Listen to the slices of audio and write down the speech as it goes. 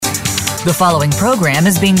The following program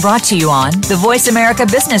is being brought to you on the Voice America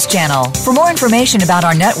Business Channel. For more information about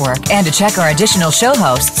our network and to check our additional show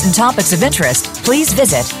hosts and topics of interest, please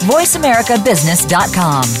visit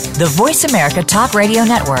voiceamericabusiness.com. The Voice America Talk Radio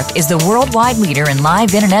Network is the worldwide leader in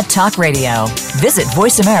live Internet talk radio. Visit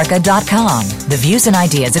voiceamerica.com. The views and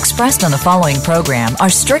ideas expressed on the following program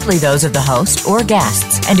are strictly those of the host or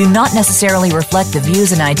guests and do not necessarily reflect the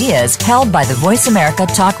views and ideas held by the Voice America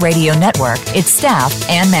Talk Radio Network, its staff,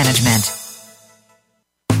 and management.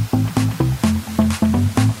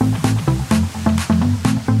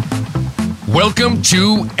 Welcome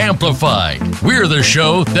to Amplified. We're the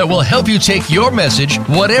show that will help you take your message,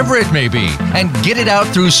 whatever it may be, and get it out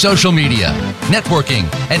through social media, networking,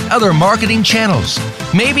 and other marketing channels.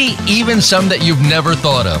 Maybe even some that you've never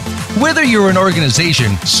thought of. Whether you're an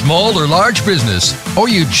organization, small or large business, or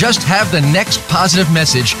you just have the next positive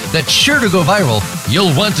message that's sure to go viral,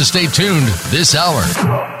 you'll want to stay tuned this hour.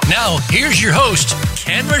 Now, here's your host,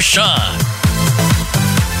 Ken Rashawn.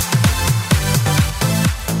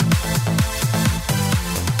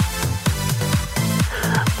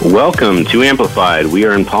 Welcome to Amplified. We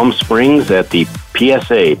are in Palm Springs at the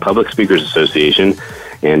PSA, Public Speakers Association,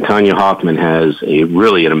 and Tanya Hoffman has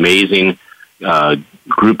an amazing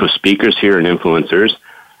group of speakers here and influencers.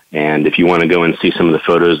 And if you want to go and see some of the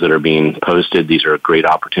photos that are being posted, these are great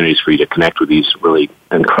opportunities for you to connect with these really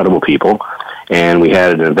incredible people. And we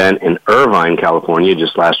had an event in Irvine, California,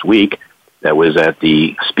 just last week that was at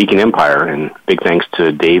the Speaking Empire. And big thanks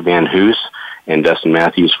to Dave Van Hoos and Dustin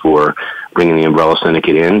Matthews for bringing the Umbrella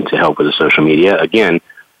Syndicate in to help with the social media. Again,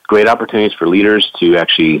 great opportunities for leaders to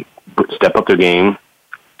actually step up their game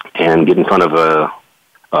and get in front of a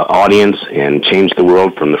audience and change the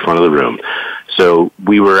world from the front of the room. So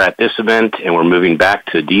we were at this event, and we're moving back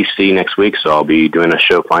to D.C. next week, so I'll be doing a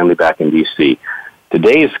show finally back in D.C.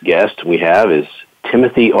 Today's guest we have is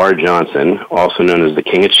Timothy R. Johnson, also known as the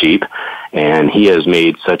King of Cheap, and he has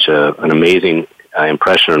made such an amazing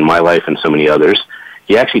impression on my life and so many others.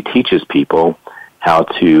 He actually teaches people how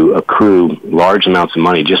to accrue large amounts of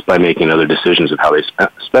money just by making other decisions of how they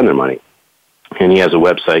spend their money. And he has a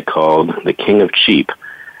website called The King of Cheap.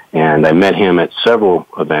 And I met him at several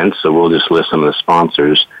events, so we'll just list some of the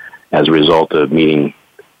sponsors as a result of meeting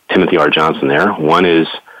Timothy R. Johnson there. One is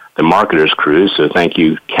the Marketers Cruise, so thank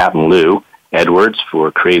you, Captain Lou Edwards,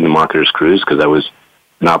 for creating the Marketers Cruise, because that was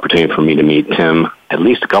an opportunity for me to meet Tim at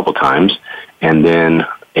least a couple times. And then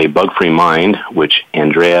a Bug-Free Mind, which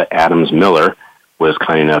Andrea Adams Miller was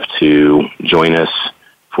kind enough to join us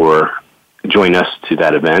to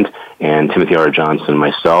that event, and Timothy R. Johnson,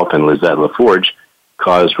 myself, and Lizette LaForge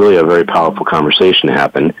caused really a very powerful conversation to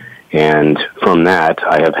happen. And from that,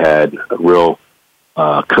 I have had real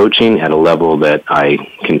coaching at a level that I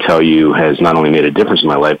can tell you has not only made a difference in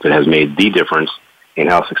my life, but has made the difference in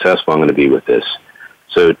how successful I'm going to be with this.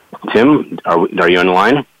 So, Tim, are you on the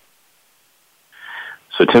line?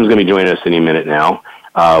 So Tim's going to be joining us any minute now.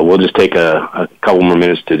 We'll just take a couple more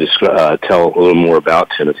minutes to tell a little more about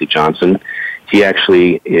Timothy Johnson. He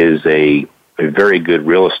actually is a very good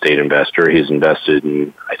real estate investor. He's invested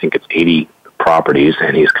in, I think it's 80 properties,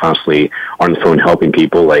 and he's constantly on the phone helping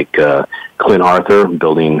people like Clint Arthur,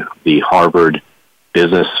 building the Harvard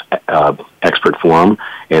Business Expert Forum.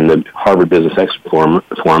 And the Harvard Business Expert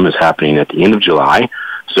Forum is happening at the end of July.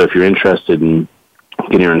 So if you're interested in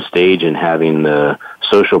getting on stage and having the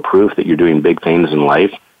social proof that you're doing big things in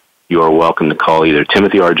life, you are welcome to call either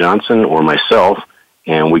Timothy R. Johnson or myself,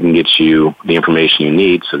 and we can get you the information you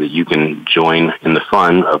need so that you can join in the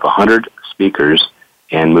fun of 100 speakers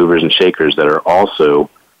and movers and shakers that are also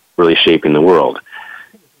really shaping the world.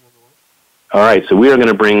 All right, so we are going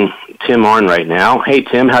to bring Tim on right now. Hey,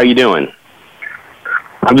 Tim, how you doing?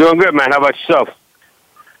 I'm doing good, man. How about yourself?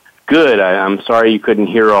 Good. I'm sorry you couldn't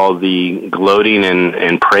hear all the gloating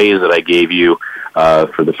and praise that I gave you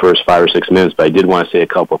for the first 5 or 6 minutes, but I did want to say a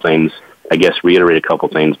couple things, I guess reiterate a couple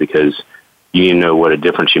things, because you need to know what a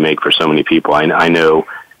difference you make for so many people. I know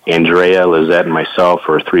Andrea, Lizette, and myself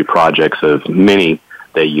are 3 projects of many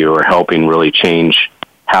that you are helping really change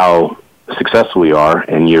how successful we are,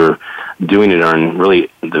 and you're doing it on really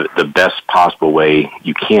the best possible way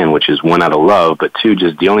you can, which is 1, out of love, but 2,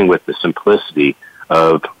 just dealing with the simplicity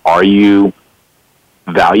of, are you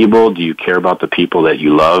valuable? Do you care about the people that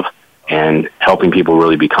you love? And helping people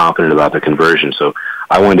really be confident about their conversion. So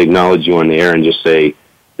I wanted to acknowledge you on the air and just say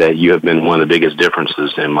that you have been one of the biggest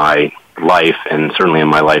differences in my life, and certainly in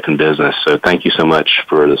my life and business. So thank you so much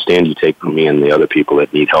for the stand you take for me and the other people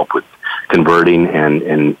that need help with converting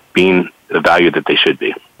and being the value that they should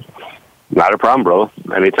be. Not a problem, bro.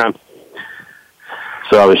 Anytime.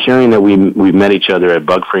 So I was sharing that we met each other at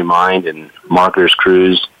Bug-Free Mind and Marketers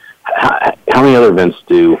Cruise. How many other events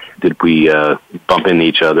did we bump into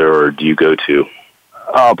each other, or do you go to?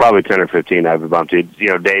 Oh, probably 10 or 15 I've bumped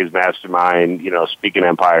into. Dave's Mastermind, Speaking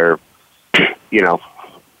Empire,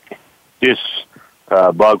 just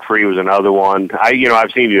Bug Free was another one.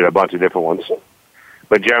 I've seen you at a bunch of different ones.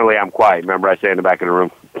 But generally, I'm quiet. Remember, I stay in the back of the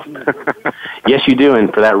room. Yes, you do,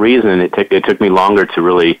 and for that reason, it took me longer to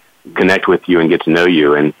really connect with you and get to know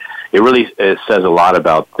you. And it says a lot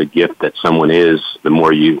about the gift that someone is, the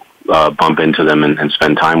more you bump into them and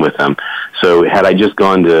spend time with them. So had I just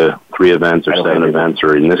gone to 3 events or 7 events,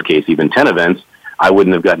 or in this case, even 10 events, I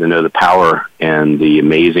wouldn't have gotten to know the power and the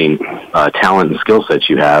amazing talent and skill sets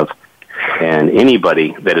you have. And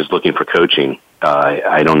anybody that is looking for coaching,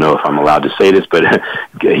 I don't know if I'm allowed to say this, but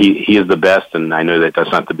he is the best, and I know that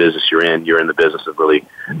that's not the business you're in. You're in the business of really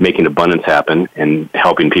making abundance happen and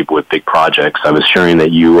helping people with big projects. I was sharing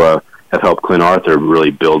that you have helped Clint Arthur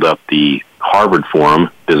really build up the Harvard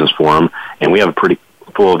Business Forum, and we have a pretty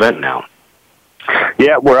full event now.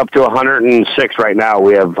 Yeah, we're up to 106 right now.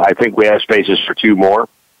 I think we have spaces for 2 more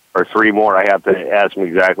or 3 more. I have to ask him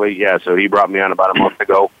exactly. Yeah, so he brought me on about a month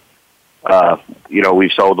ago.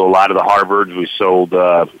 We've sold a lot of the Harvards. We sold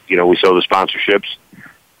the sponsorships.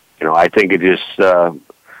 I think it just,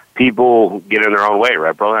 people get in their own way,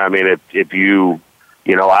 right, brother? I mean, if you,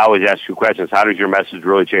 I always ask you questions. How does your message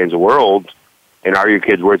really change the world? And are your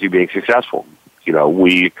kids worthy of being successful?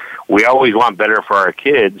 We always want better for our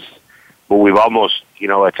kids, but we've almost,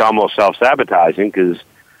 it's almost self-sabotaging because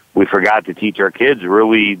we forgot to teach our kids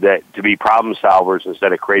really that to be problem solvers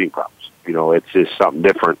instead of creating problems. It's just something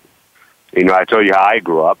different. I told you how I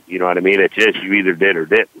grew up. You know what I mean? It's just you either did or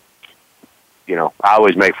didn't. I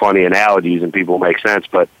always make funny analogies and people make sense,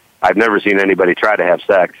 but I've never seen anybody try to have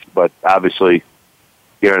sex. But obviously,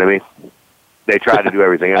 you know what I mean? They try to do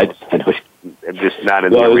everything else. I'm just not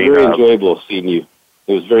in the arena. It was very enjoyable seeing you.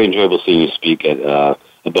 It was very enjoyable seeing you speak at a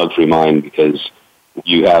Bug Free Mind because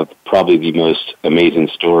you have probably the most amazing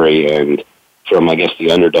story, and from I guess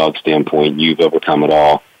the underdog standpoint, you've overcome it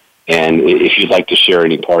all. And if you'd like to share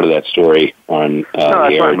any part of that story on no,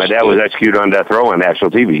 that's fine. My dad was executed on death row on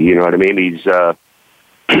national TV. You know what I mean? He's,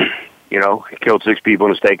 he killed 6 people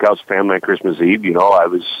in a steakhouse family on Christmas Eve. A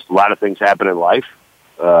lot of things happen in life.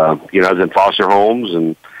 I was in foster homes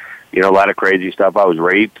and, a lot of crazy stuff. I was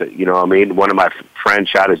raped. One of my friends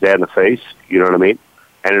shot his dad in the face. You know what I mean?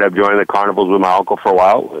 Ended up joining the carnivals with my uncle for a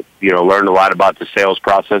while. Learned a lot about the sales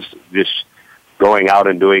process, just going out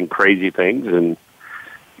and doing crazy things. And,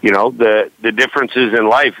 the differences in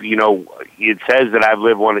life, it says that I've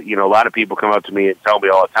lived one, a lot of people come up to me and tell me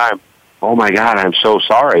all the time, oh my God, I'm so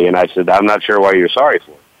sorry. And I said, I'm not sure why you're sorry for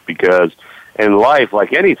it. Because in life,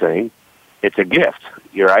 like anything, it's a gift.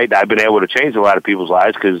 You're right. I've been able to change a lot of people's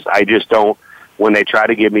lives because I just don't, when they try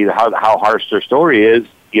to give me how harsh their story is,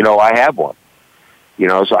 I have one.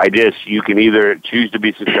 So you can either choose to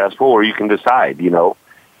be successful or you can decide,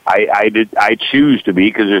 I choose to be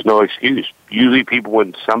because there's no excuse. Usually people,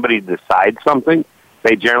 when somebody decides something,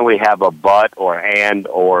 they generally have a but or and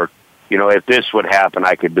or, if this would happen,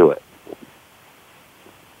 I could do it.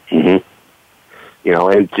 Mm-hmm.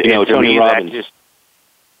 Tony Robbins just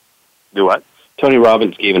do what? Tony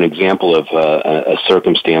Robbins gave an example of a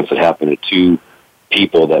circumstance that happened to 2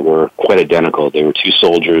 people that were quite identical. They were 2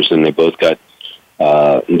 soldiers, and they both got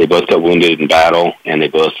wounded in battle, and they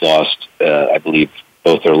both lost, I believe,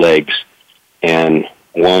 both their legs. And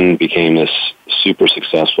one became this super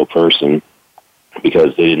successful person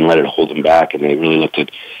because they didn't let it hold them back, and they really looked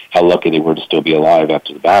at how lucky they were to still be alive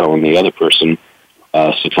after the battle. And the other person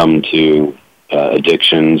succumbed to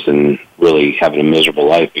addictions and really having a miserable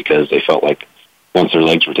life because they felt like once their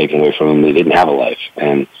legs were taken away from them, they didn't have a life.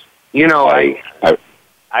 And I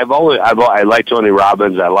like Tony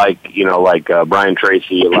Robbins. I like Brian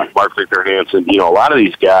Tracy, like Mark Victor Hansen. A lot of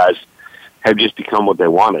these guys have just become what they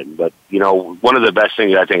wanted. But one of the best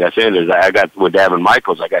things I think I said is I got with Davin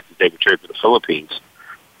Michaels. I got to take a trip to the Philippines,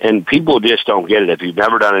 and people just don't get it. If you've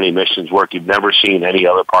never done any missions work, you've never seen any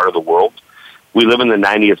other part of the world. We live in the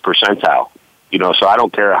 90th percentile. So I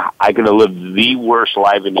don't care. I could have lived the worst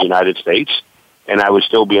life in the United States, and I would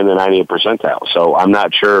still be in the 90th percentile. So I'm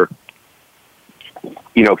not sure.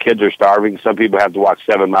 Kids are starving. Some people have to walk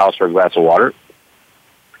 7 miles for a glass of water.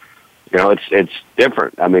 It's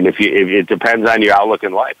different. I mean, if it depends on your outlook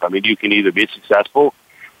in life. I mean, you can either be successful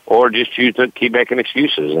or just choose to keep making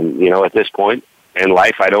excuses. And, at this point in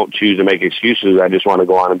life, I don't choose to make excuses. I just want to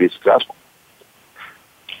go on and be successful.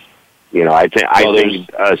 Go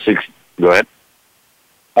ahead.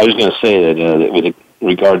 I was going to say that with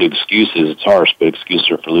regard to excuses, it's harsh, but excuses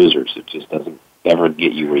are for losers. It just doesn't ever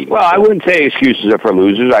get you where you Well, I wouldn't say excuses are for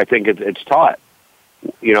losers. I think it's taught.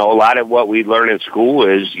 You know, a lot of what we learn in school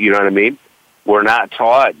is, you know what I mean? We're not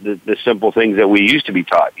taught the simple things that we used to be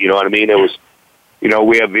taught. You know what I mean? It was, you know,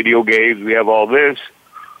 we have video games, we have all this.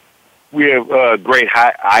 We have great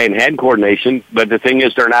eye and hand coordination, but the thing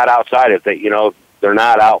is they're not outside it. You know, they're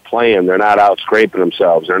not out playing. They're not out scraping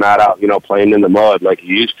themselves. They're not out, you know, playing in the mud like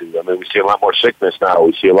you used to. I mean, we see a lot more sickness now.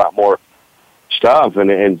 We see a lot more stuff,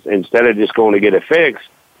 and instead of just going to get it fixed,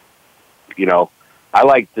 you know, I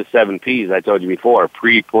like the 7 Ps I told you before.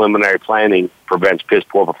 Pre-preliminary planning prevents piss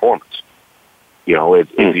poor performance. You know,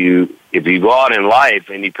 if you go out in life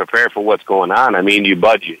and you prepare for what's going on, I mean, you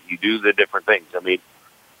budget, you do the different things. I mean,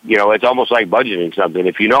 you know, it's almost like budgeting something.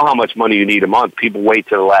 If you know how much money you need a month, people wait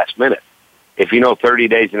to the last minute. If you know 30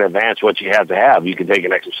 days in advance what you have, you can take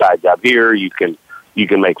an exercise job here. You can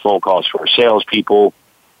make phone calls for salespeople.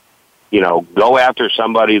 You know, go after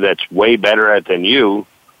somebody that's way better at than you.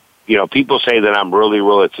 You know, people say that I'm really,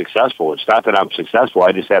 really successful. It's not that I'm successful.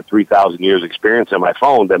 I just have 3,000 years experience on my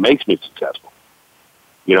phone that makes me successful.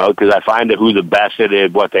 You know, because I find out who the best at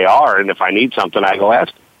it, what they are, and if I need something, I go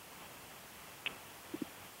ask them.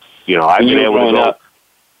 You know, I've been able to go.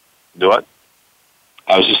 Do what?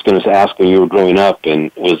 I was just going to ask, when you were growing up,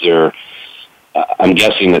 and was there, I'm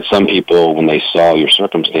guessing that some people, when they saw your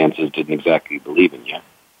circumstances, didn't exactly believe in you.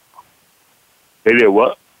 They did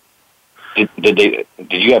what? Did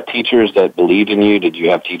you have teachers that believed in you? Did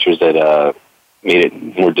you have teachers that made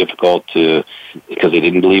it more difficult because they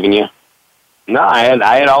didn't believe in you? No, I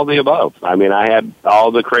had all the above. I mean, I had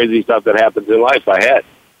all the crazy stuff that happens in life. I had.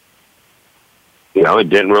 You know, it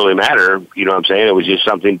didn't really matter. You know what I'm saying? It was just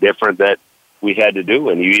something different that we had to do,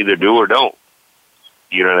 and you either do or don't.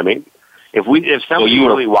 You know what I mean? If somebody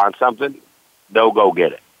really wants something, they'll go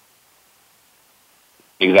get it.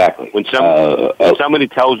 Exactly. When somebody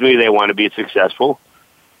tells me they want to be successful,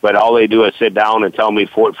 but all they do is sit down and tell me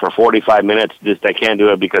for 45 minutes, just they can't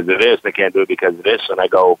do it because of this, they can't do it because of this, and I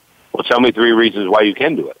go, well, tell me 3 reasons why you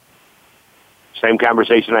can do it. Same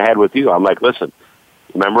conversation I had with you. I'm like, listen,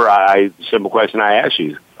 remember, simple question I asked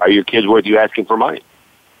you, are your kids worth you asking for money?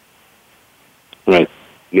 Right.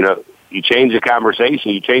 You know, you change the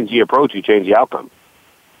conversation, you change the approach, you change the outcome.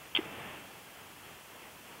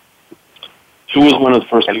 Who was one of the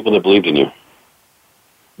first people that believed in you?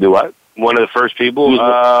 Do what? One of the first people?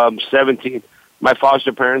 17. My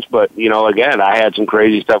foster parents, but, you know, again, I had some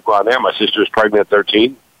crazy stuff going on there. My sister was pregnant at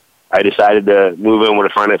 13. I decided to move in with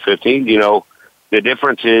a friend at 15. You know, the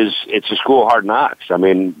difference is it's a school of hard knocks. I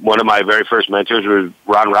mean, one of my very first mentors was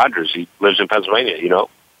Ron Rogers. He lives in Pennsylvania, you know.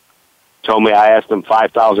 Told me I asked him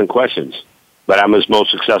 5,000 questions, but I'm his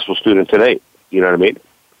most successful student to date. You know what I mean?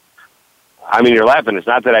 I mean, you're laughing. It's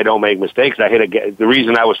not that I don't make mistakes. The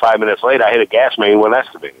reason I was 5 minutes late, I hit a gas main when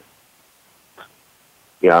excavating.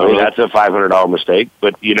 You know, I mean, that's a $500 mistake,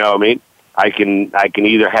 but you know what I mean? I can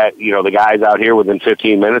either have, you know, the guys out here within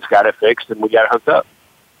 15 minutes got it fixed and we got it hooked up.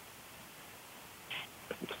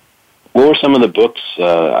 What were some of the books?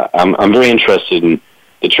 I'm very interested in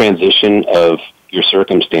the transition of your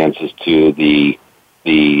circumstances to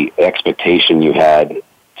the expectation you had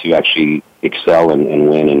to actually excel and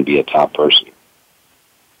win and be a top person.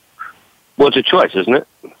 Well, it's a choice, isn't it?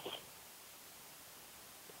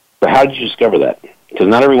 But how did you discover that? Because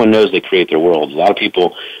not everyone knows they create their worlds. A lot of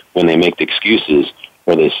people, when they make the excuses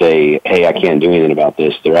or they say, hey, I can't do anything about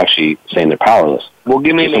this, they're actually saying they're powerless. Well,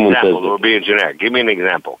 give me an example. We're being generic. Give me an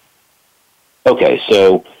example. Okay,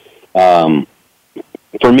 so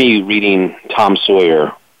for me, reading Tom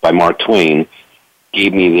Sawyer by Mark Twain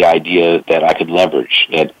gave me the idea that I could leverage,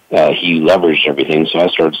 that he leveraged everything, so I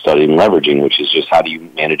started studying leveraging, which is just how do you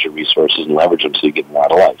manage your resources and leverage them so you get a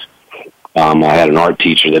lot of life. I had an art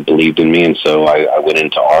teacher that believed in me, and so I went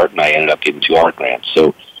into art, and I ended up getting 2 art grants.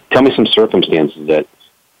 So tell me some circumstances that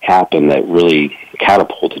happened that really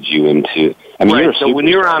catapulted you into... I mean, right, so when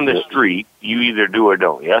you're on the street, you either do or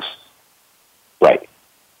don't, yes? Right.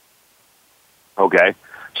 Okay.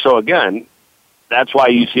 So again, that's why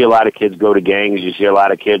you see a lot of kids go to gangs. You see a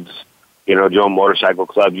lot of kids, you know, join motorcycle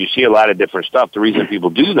clubs. You see a lot of different stuff. The reason people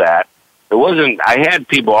do that, I had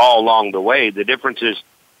people all along the way. The difference is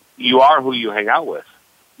you are who you hang out with.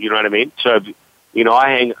 You know what I mean? So, you know,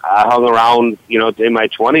 I hung around, you know, in my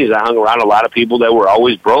 20s, I hung around a lot of people that were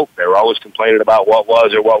always broke. They were always complaining about what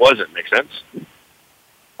was or what wasn't. Make sense?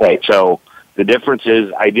 Right. So the difference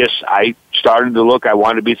is I started to look, I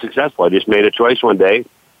wanted to be successful. I just made a choice one day,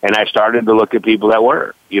 and I started to look at people that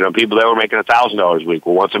were, you know, people that were making $1,000 a week.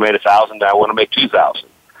 Well, once I made $1,000, I want to make $2,000.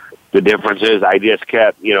 The difference is I just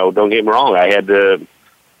kept, you know, don't get me wrong, I had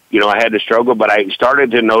to struggle, but I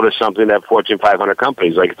started to notice something that Fortune 500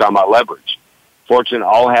 companies, like you're talking about leverage. Fortune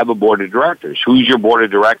all have a board of directors. Who's your board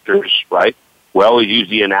of directors, right? we always use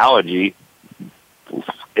the analogy,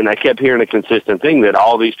 and I kept hearing a consistent thing that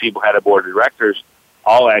all these people had a board of directors,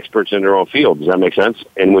 all experts in their own field. Does that make sense?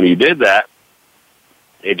 And when you did that,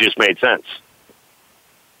 it just made sense.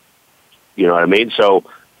 You know what I mean? So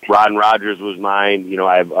Rod Rogers was mine. You know,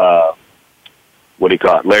 I have, what do you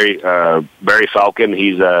call it? Barry Falcon.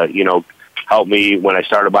 He's, helped me when I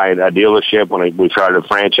started buying a dealership, when we started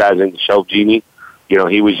franchising Shelf Genie. You know,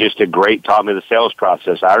 he was just taught me the sales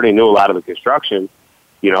process. I already knew a lot of the construction,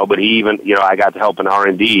 but he even, I got to help in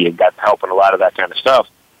R&D and got to help in a lot of that kind of stuff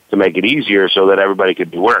to make it easier so that everybody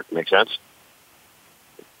could do work. Make sense?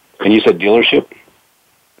 And you said dealership?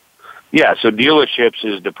 Yeah, so dealerships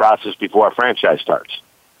is the process before a franchise starts.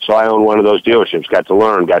 So I own one of those dealerships, got to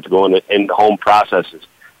learn, got to go in the home processes.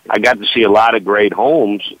 I got to see a lot of great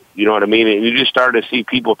homes, you know what I mean? And you just started to see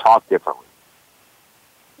people talk differently.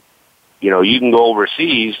 You can go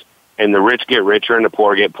overseas and the rich get richer and the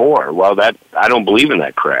poor get poorer. Well, I don't believe in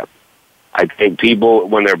that crap. I think people,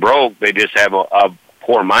 when they're broke, they just have a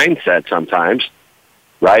poor mindset sometimes,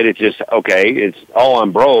 right? It's just, okay,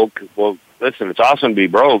 I'm broke. Well, listen, it's awesome to be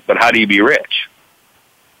broke, but how do you be rich?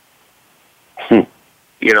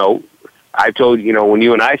 I told, when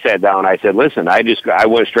you and I sat down, I said, listen, I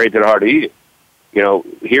went straight to the heart of you.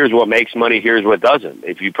 Here's what makes money, here's what doesn't.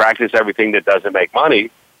 If you practice everything that doesn't make money,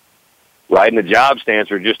 right, and the job stance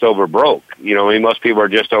are just over broke. Most people are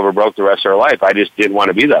just over broke the rest of their life. I just didn't want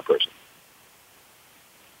to be that person.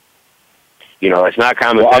 It's not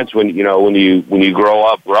common sense when you grow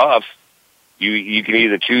up rough, you can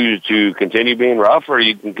either choose to continue being rough or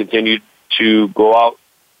you can continue to go out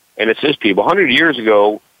and assist people. 100 years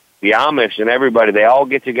ago, the Amish and everybody, they all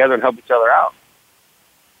get together and help each other out.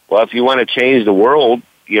 Well, if you want to change the world,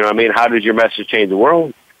 how does your message change the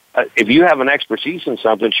world? If you have an expertise in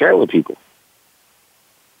something, share it with people.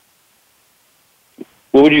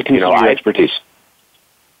 What would you consider your expertise?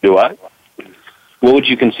 Do what? What would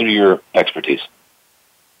you consider your expertise?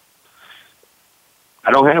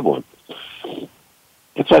 I don't have one.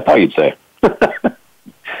 That's what I thought you'd say.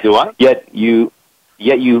 Do what? Yet you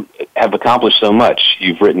have accomplished so much.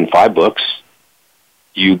 You've written 5 books.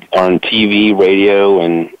 You are on TV, radio,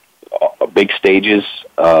 and big stages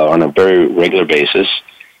on a very regular basis.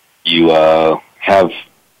 You have,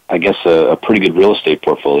 I guess, a pretty good real estate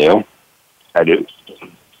portfolio. I do.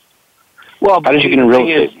 Well, how did you get in real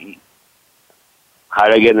estate? How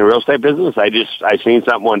did I get in the real estate business? I seen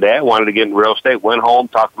something one day. I wanted to get in real estate. Went home,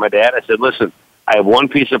 talked to my dad. I said, "Listen, I have one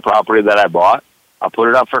piece of property that I bought. I'll put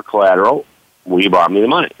it up for collateral. Will you borrow me the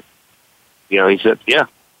money?" He said, "Yeah,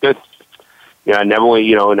 good." I never went.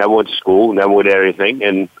 Never went to school. Never went to anything.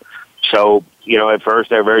 And so, at first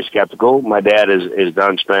they're very skeptical. My dad is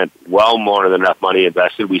done spent well more than enough money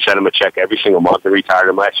invested. We sent him a check every single month and retired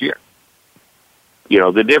him last year.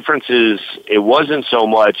 The difference is it wasn't so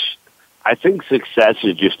much. I think success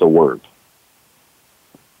is just a word,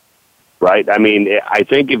 right? I mean, I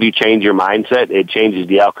think if you change your mindset, it changes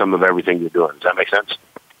the outcome of everything you're doing. Does that make sense?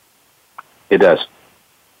 It does.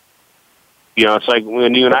 It's like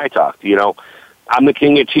when you and I talked, I'm the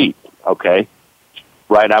king of cheap, okay?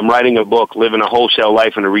 Right? I'm writing a book, Living a Wholesale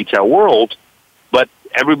Life in a Retail World, but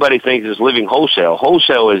everybody thinks it's living wholesale.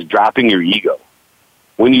 Wholesale is dropping your ego.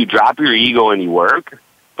 When you drop your ego and you work,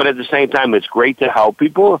 but at the same time, it's great to help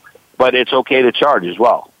people, but it's okay to charge as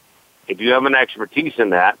well. If you have an expertise in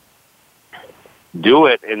that, do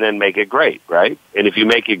it and then make it great, right? And if you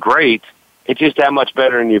make it great, it's just that much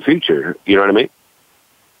better in your future. You know what I mean?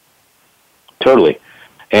 Totally.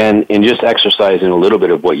 And in just exercising a little bit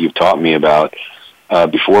of what you've taught me about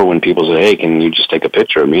before, when people say, "Hey, can you just take a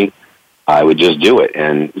picture of me?" I would just do it.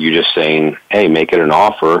 And you're just saying, "Hey, make it an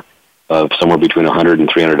offer of somewhere between $100 and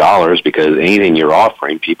 $300 because anything you're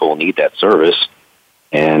offering, people need that service."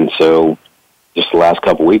 And so just the last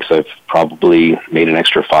couple of weeks, I've probably made an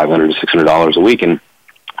extra $500 to $600 a week. And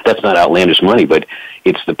that's not outlandish money, but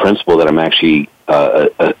it's the principle that I'm actually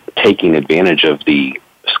taking advantage of the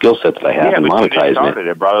skill set that I have and monetizing started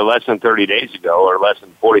it probably less than 30 days ago or less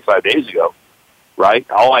than 45 days ago, right?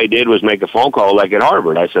 All I did was make a phone call like at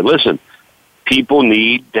Harvard. I said, listen, people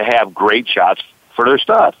need to have great shots for their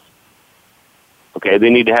stuff. Okay, they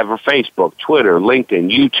need to have a Facebook, Twitter,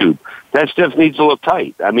 LinkedIn, YouTube. That stuff needs to look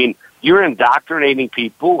tight. I mean, you're indoctrinating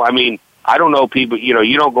people. I mean, I don't know people, you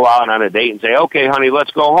don't go out on a date and say, "Okay, honey,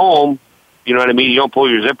 let's go home." You know what I mean? You don't pull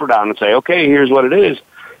your zipper down and say, "Okay, here's what it is."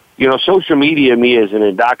 Social media to me is an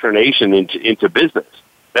indoctrination into business.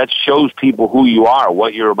 That shows people who you are,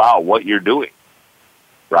 what you're about, what you're doing,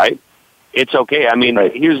 right? It's okay. I mean,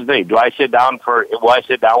 Here's the thing. Will I sit down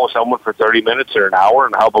with someone for 30 minutes or an hour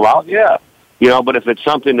and help them out? Yeah. But if it's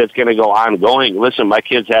something that's going to go ongoing, listen, my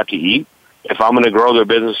kids have to eat. if I'm going to grow their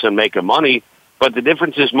business and make them money. But the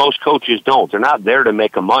difference is most coaches don't. They're not there to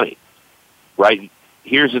make them money, right?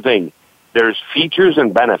 Here's the thing. There's features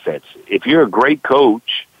and benefits. If you're a great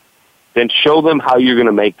coach, then show them how you're going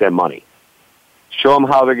to make them money. Show them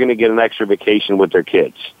how they're going to get an extra vacation with their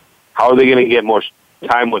kids. How are they going to get more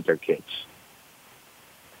time with their kids?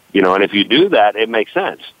 You know, and if you do that, it makes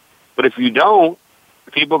sense. But if you don't,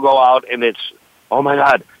 people go out and it's, oh my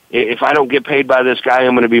God, if I don't get paid by this guy,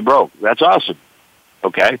 I'm going to be broke. That's awesome.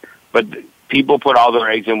 Okay? But people put all their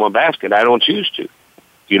eggs in one basket. I don't choose to.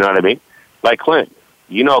 You know what I mean? Like Clint.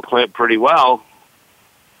 You know Clint pretty well.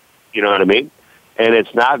 You know what I mean? And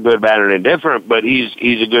it's not good, bad, or indifferent, but he's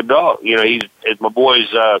a good dog. You know, my boy's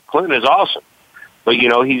Clint is awesome. But, you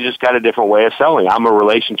know, he's just got a different way of selling. I'm a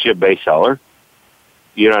relationship-based seller.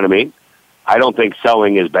 You know what I mean? I don't think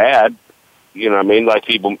selling is bad. You know what I mean? Like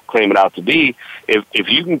people claim it out to be. If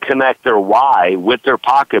you can connect their why with their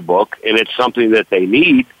pocketbook and it's something that they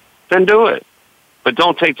need, then do it. But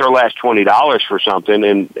don't take their last $20 for something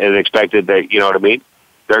and expect that, you know what I mean?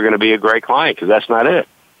 They're going to be a great client, because that's not it.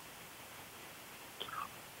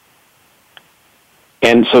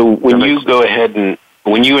 And so when you go ahead and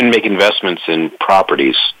when you make investments in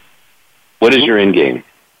properties, what is your end game?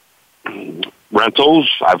 Rentals,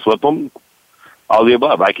 I flip them, all the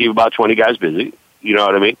above. I keep about 20 guys busy. You know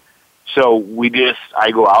what I mean? So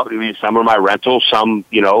I go out. I mean, some are my rentals. Some,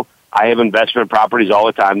 you know, I have investment properties all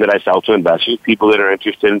the time that I sell to investors, people that are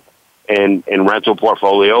interested in rental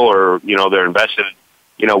portfolio, or, you know, they're invested.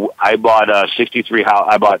 You know, I bought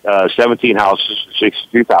 17 houses for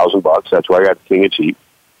 $63,000. That's why I got the king of cheap.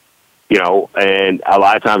 You know, and a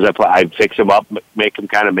lot of times I fix them up, make them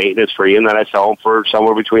kind of maintenance free, and then I sell them for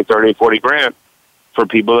somewhere between 30 and 40 grand for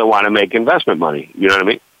people that want to make investment money. You know what I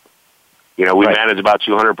mean? You know, we manage about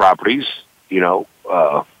 200 properties. You know,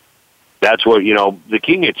 that's what, you know, the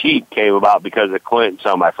king of cheap came about because of Clint and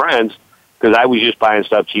some of my friends, because I was just buying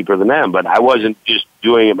stuff cheaper than them, but I wasn't just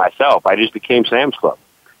doing it myself. I just became Sam's Club.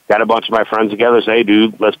 Got a bunch of my friends together, say, hey,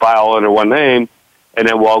 dude, let's buy all under one name, and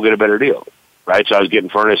then we'll all get a better deal. Right? So I was getting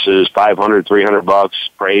furnaces, $500, $300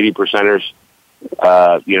 for 80%ers,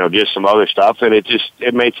 you know, just some other stuff, and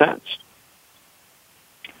it made sense.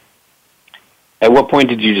 At what point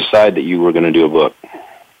did you decide that you were going to do a book?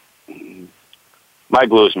 Mike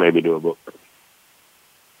Lewis made me do a book.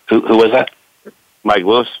 Who was that? Mike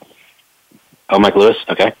Lewis. Oh, Mike Lewis.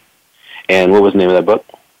 Okay. And what was the name of that book?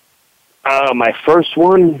 My first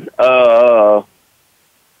one, Old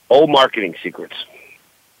Marketing Secrets.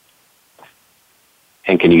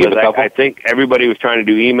 And can you give a couple? I think everybody was trying to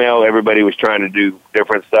do email. Everybody was trying to do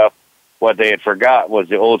different stuff. What they had forgot was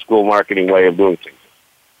the old school marketing way of doing things.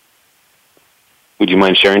 Would you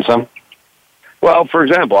mind sharing some? Well, for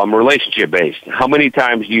example, I'm relationship-based. How many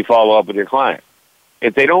times do you follow up with your client?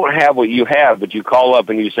 If they don't have what you have, but you call up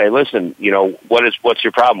and you say, listen, you know, what's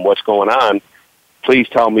your problem? What's going on? Please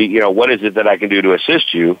tell me, you know, what is it that I can do to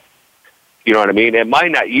assist you? You know what I mean? It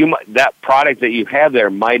might not, that product that you have there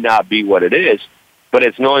might not be what it is, but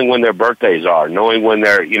it's knowing when their birthdays are, knowing when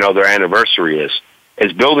their anniversary is.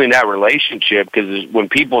 It's building that relationship, because when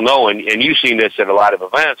people know, and you've seen this at a lot of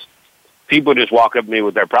events, people just walk up to me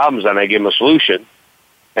with their problems and I give them a solution,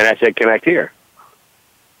 and I say, connect here.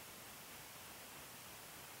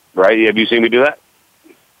 Right? Have you seen me do that?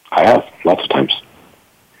 I have, lots of times.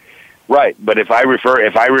 Right, but if I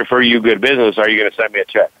refer you good business, are you going to send me a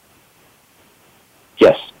check?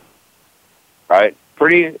 Yes. Right?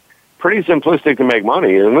 Pretty simplistic to make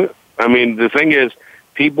money, isn't it? I mean, the thing is,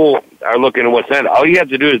 people are looking at what's in it. All you have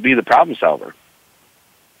to do is be the problem solver.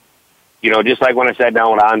 You know, just like when I sat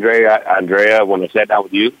down with Andrea, when I sat down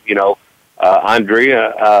with you, you know,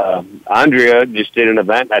 Andrea just did an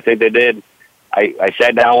event. I think they did. I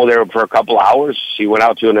sat down with her for a couple hours. She went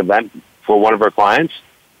out to an event for one of her clients,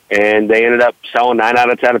 and they ended up selling 9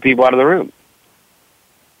 out of 10 of people out of the room.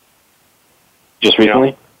 Just recently?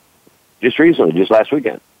 You know, just recently, just last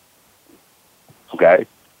weekend. Okay.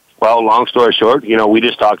 Well, long story short, you know, we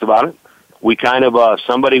just talked about it. We kind of,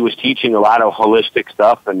 somebody was teaching a lot of holistic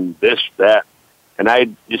stuff and this, that, and I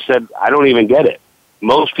just said, I don't even get it.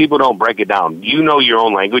 Most people don't break it down. You know your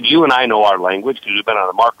own language. You and I know our language because we've been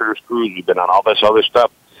on the marketer's cruise. We've been on all this other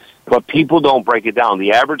stuff. But people don't break it down.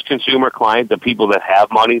 The average consumer client, the people that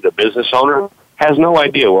have money, the business owner, has no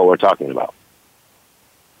idea what we're talking about.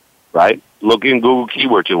 Right? Look in Google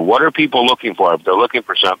keyword tool. What are people looking for if they're looking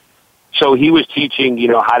for something? So he was teaching, you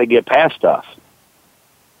know, how to get past stuff.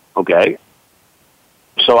 Okay?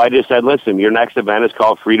 So I just said, listen, your next event is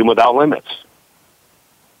called Freedom Without Limits.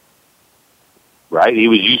 Right? He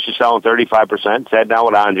was used to selling 35%, sat down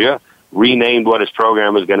with Andrea, renamed what his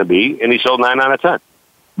program was going to be, and he sold 9 out of 10.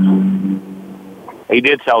 He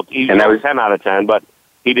did sell, and that was 10 out of 10, but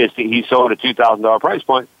he sold a $2,000 price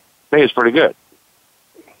point. I think it's pretty good.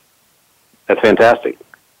 That's fantastic.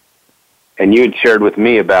 And you had shared with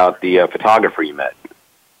me about the photographer you met.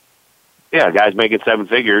 Yeah, guys making 7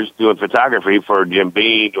 figures doing photography for Jim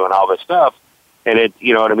Beam, doing all this stuff. And it,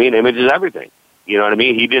 you know what I mean? Image is everything. You know what I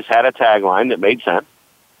mean? He just had a tagline that made sense.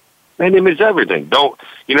 And image is everything. Don't,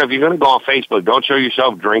 you know, if you're going to go on Facebook, don't show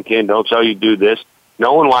yourself drinking. Don't show you do this.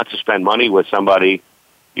 No one wants to spend money with somebody.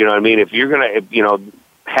 You know what I mean? If you're going to, you know,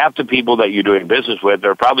 half the people that you're doing business with,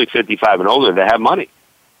 they're probably 55 and older that have money.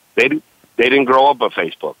 They didn't grow up on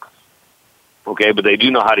Facebook. Okay, but they do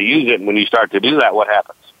know how to use it. And when you start to do that, what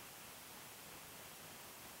happens?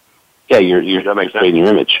 Yeah, you're creating your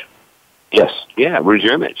image. Yes. Yeah, where's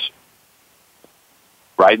your image?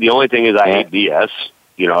 Right? The only thing is I hate BS.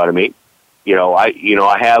 You know what I mean?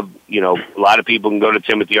 I have, a lot of people can go to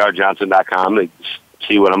TimothyRJohnson.com and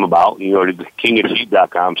see what I'm about. You go to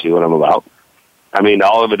KingofCheap.com, see what I'm about. I mean,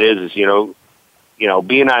 all of it is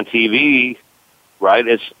being on TV, right?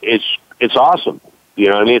 It's awesome. You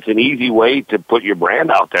know what I mean? It's an easy way to put your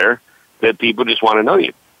brand out there that people just want to know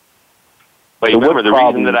you. But so remember, the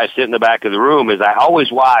reason that I sit in the back of the room is I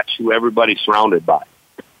always watch who everybody's surrounded by,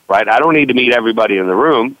 right? I don't need to meet everybody in the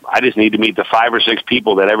room. I just need to meet the 5 or 6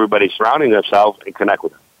 people that everybody's surrounding themselves and connect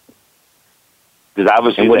with them. Because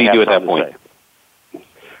obviously, and what do you do at that point?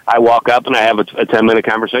 I walk up and I have a 10-minute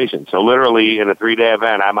conversation. So literally, in a 3-day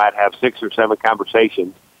event, I might have 6 or 7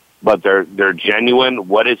 conversations, but they're genuine.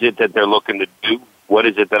 What is it that they're looking to do? What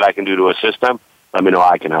is it that I can do to assist them? Let me know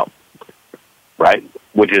how I can help. Right?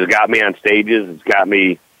 Which has got me on stages. It's got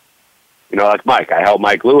me, like Mike. I helped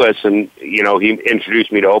Mike Lewis, and, he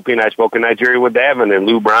introduced me to Opie, and I spoke in Nigeria with Davin and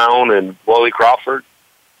Lou Brown and Wally Crawford,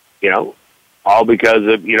 all because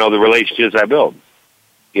of, the relationships I build.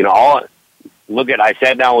 I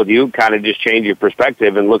sat down with you, kind of just change your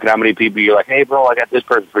perspective and look at how many people you're like, hey, bro, I got this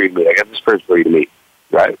person for you to meet. I got this person for you to meet.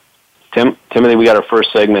 Right? Timothy, we got our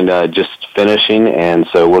first segment just finishing, and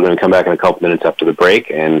so we're going to come back in a couple minutes after the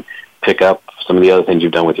break and pick up some of the other things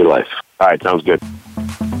you've done with your life. All right, sounds good.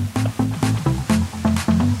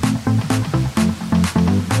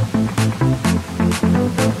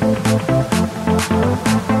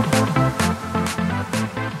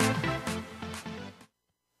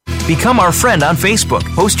 Become our friend on Facebook.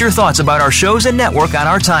 Post your thoughts about our shows and network on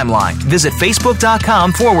our timeline. Visit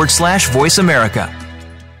Facebook.com/Voice America.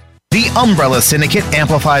 The Umbrella Syndicate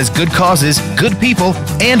amplifies good causes, good people,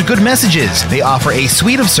 and good messages. They offer a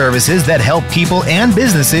suite of services that help people and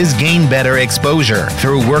businesses gain better exposure.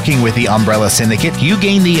 Through working with the Umbrella Syndicate, you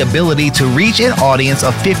gain the ability to reach an audience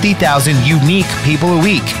of 50,000 unique people a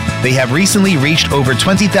week. They have recently reached over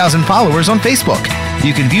 20,000 followers on Facebook.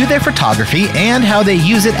 You can view their photography and how they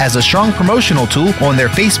use it as a strong promotional tool on their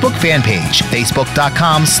Facebook fan page,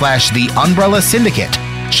 facebook.com/The Umbrella Syndicate.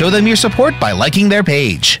 Show them your support by liking their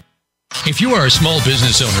page. If you are a small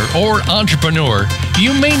business owner or entrepreneur,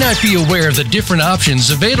 you may not be aware of the different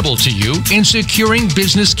options available to you in securing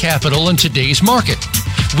business capital in today's market.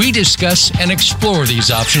 We discuss and explore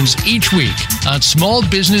these options each week on Small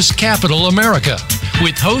Business Capital America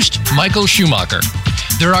with host Michael Schumacher.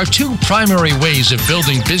 There are 2 primary ways of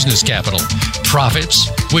building business capital: profits,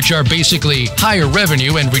 which are basically higher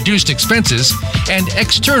revenue and reduced expenses, and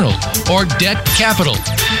external or debt capital.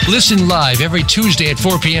 Listen live every Tuesday at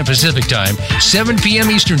 4 p.m. Pacific Time, 7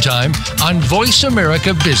 p.m. Eastern Time on Voice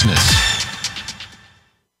America Business.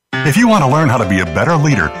 If you want to learn how to be a better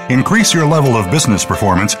leader, increase your level of business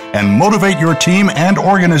performance, and motivate your team and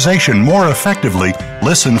organization more effectively,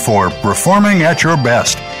 listen for Performing at Your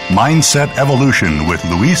Best, Mindset Evolution with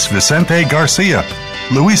Luis Vicente Garcia.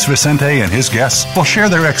 Luis Vicente and his guests will share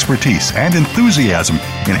their expertise and enthusiasm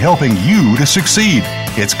in helping you to succeed.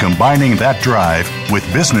 It's combining that drive with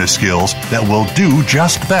business skills that will do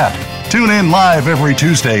just that. Tune in live every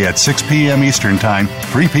Tuesday at 6 p.m. Eastern Time,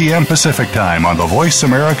 3 p.m. Pacific Time on the Voice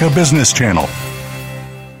America Business Channel.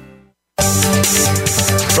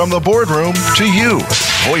 From the boardroom to you,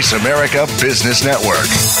 Voice America Business Network.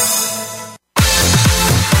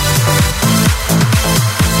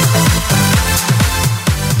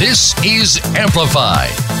 This is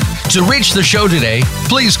Amplified. To reach the show today,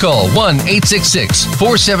 please call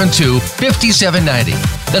 1-866-472-5790.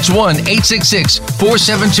 That's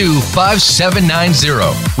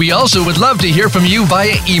 1-866-472-5790. We also would love to hear from you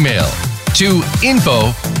via email to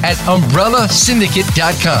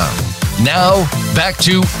info@umbrellasyndicate.com. Now, back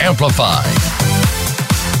to Amplify.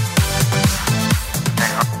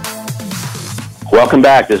 Welcome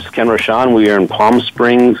back. This is Ken Rochon. We are in Palm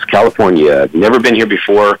Springs, California. Never been here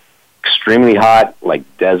before. Extremely hot, like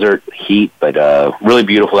desert heat, but really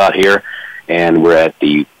beautiful out here. and we're at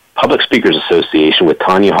the Public Speakers Association with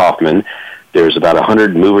Tanya Hoffman. There's about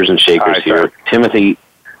 100 movers and shakers here. Timothy,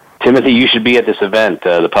 you should be at this event,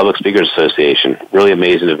 the Public Speakers Association. Really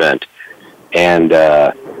amazing event. And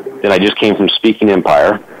then I just came from Speaking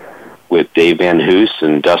Empire with Dave Van Hoos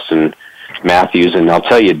and Dustin Matthews, and I'll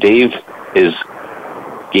tell you, Dave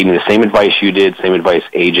gave me the same advice you did, same advice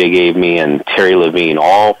AJ gave me, and Terry Levine.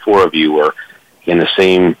 All four of you were in the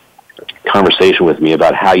same conversation with me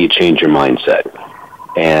about how you change your mindset.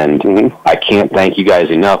 And I can't thank you guys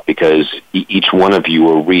enough, because each one of you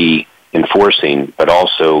were reinforcing, but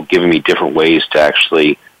also giving me different ways to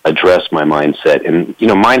actually address my mindset. And,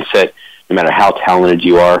 mindset, no matter how talented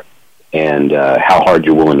you are and how hard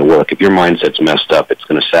you're willing to work, if your mindset's messed up, it's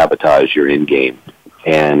going to sabotage your end game.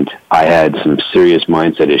 And I had some serious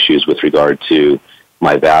mindset issues with regard to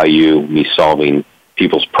my value, me solving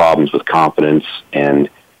people's problems with confidence, and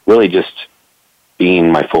really just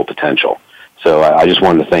being my full potential. So I just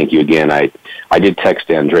wanted to thank you again. I did text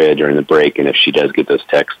Andrea during the break, and if she does get those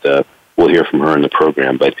texts, we'll hear from her in the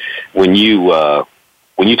program. But when you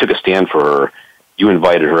took a stand for her, you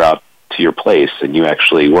invited her out to your place, and you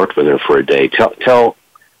actually worked with her for a day. Tell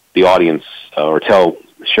the audience,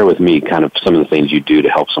 share with me kind of some of the things you do to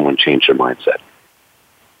help someone change their mindset.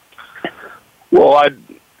 Well,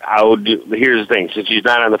 I would do, here's the thing. Since she's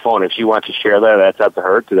not on the phone, if she wants to share that, that's up to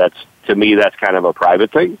her. To me, that's kind of a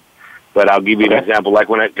private thing. But I'll give you an example. Like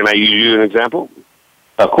can I use you an example?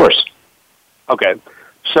 Of course. Okay.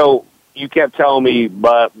 So you kept telling me,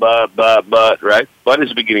 but, right? But is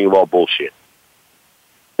the beginning of all bullshit.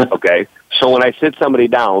 Okay. So when I sit somebody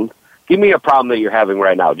down, give me a problem that you're having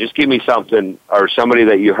right now. Just give me something or somebody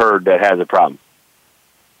that you heard that has a problem.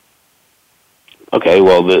 Okay,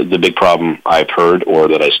 well, the big problem I've heard, or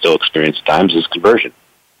that I still experience at times, is conversion.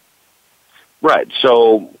 Right.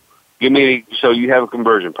 So you have a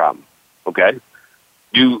conversion problem. Okay.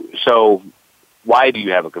 So why do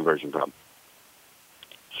you have a conversion problem?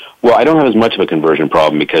 Well, I don't have as much of a conversion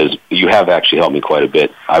problem, because you have actually helped me quite a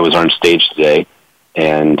bit. I was on stage today,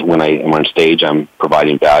 and when I am on stage, I'm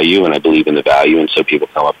providing value, and I believe in the value, and so people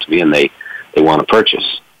come up to me and they want to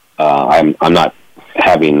purchase. I'm not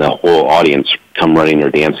having the whole audience come running or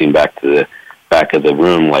dancing back to the back of the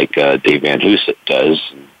room like Dave Van Hoos does.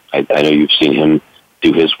 I know you've seen him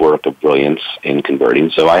do his work of brilliance in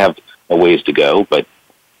converting, so I have a ways to go, but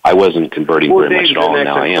I wasn't converting very much at all, and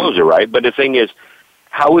now I am. Closer, right? But the thing is,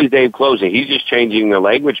 how is Dave closing? He's just changing the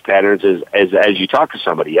language patterns as you talk to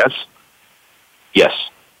somebody, yes? Yes.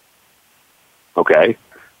 Okay.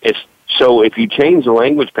 So if you change the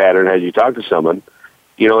language pattern as you talk to someone,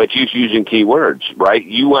 it's just using key words, right?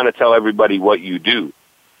 You want to tell everybody what you do,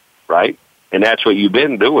 right? And that's what you've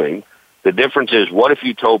been doing. The difference is, what if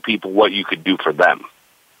you told people what you could do for them?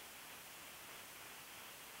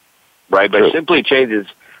 Right? But it simply changes,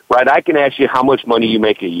 right? I can ask you how much money you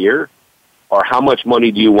make a year, or how much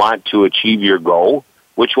money do you want to achieve your goal.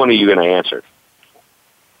 Which one are you going to answer?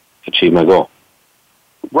 Achieve my goal.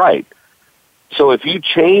 Right. So if you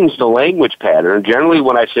change the language pattern, generally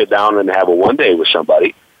when I sit down and have a one-day with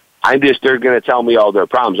somebody, they're going to tell me all their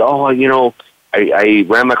problems. Oh, I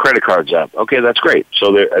ran my credit cards up. Okay, that's great.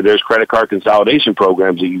 So there's credit card consolidation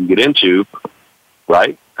programs that you can get into,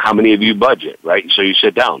 right? How many of you budget, right? So you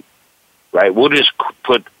sit down, right? We'll just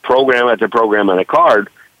put program after program on a card.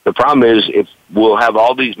 The problem is, if we'll have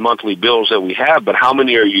all these monthly bills that we have, but how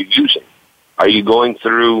many are you using? Are you going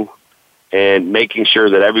through and making sure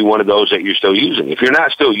that every one of those that you're still using? If you're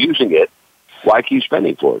not still using it, why keep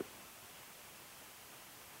spending for it?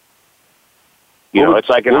 It's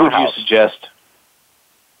like an what would you suggest?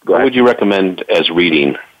 What would you recommend as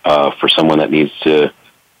reading for someone that needs to?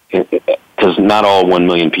 Because not all 1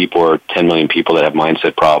 million people or 10 million people that have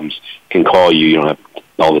mindset problems can call you. You don't have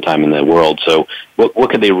all the time in the world. So what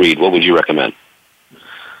could they read? What would you recommend?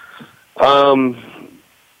 I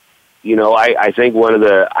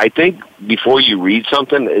think before you read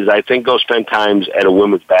something is, go spend time at a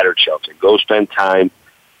women's battered shelter. Go spend time.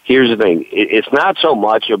 Here's the thing. It's not so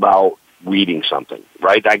much about reading something,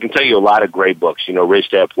 right? I can tell you a lot of great books,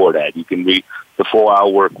 Rich Dad, Poor Dad. You can read The 4-Hour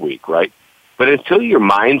Work Week, right? But until your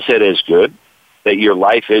mindset is good, that your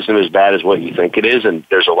life isn't as bad as what you think it is, and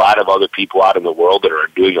there's a lot of other people out in the world that are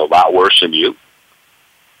doing a lot worse than you,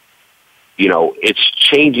 it's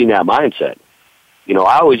changing that mindset.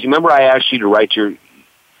 Remember I asked you to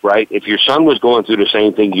write if your son was going through the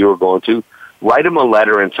same thing you were going through, write him a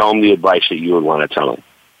letter and tell him the advice that you would want to tell him.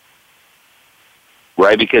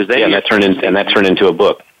 Right? Because that turned into a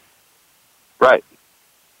book. Right.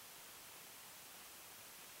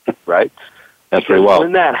 Right? That's very well.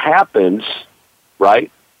 When that happens, right,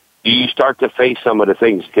 do you start to face some of the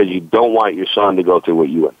things because you don't want your son to go through what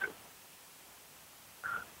you went through?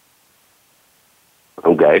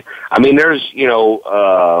 Okay. I mean, there's,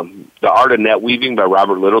 The Art of Net Weaving by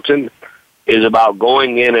Robert Littleton is about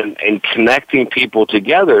going in and connecting people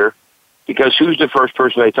together, because who's the first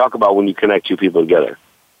person they talk about when you connect two people together?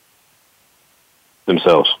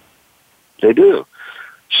 Themselves. They do.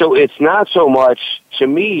 So it's not so much, to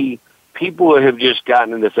me, people have just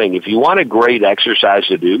gotten in the thing. If you want a great exercise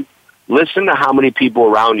to do, listen to how many people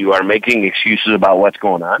around you are making excuses about what's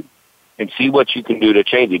going on and see what you can do to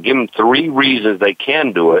change it. Give them 3 reasons they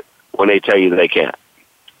can do it when they tell you they can't.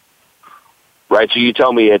 Right? So you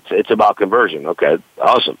tell me it's about conversion. Okay,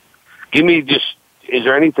 awesome. Give me is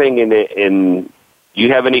there anything do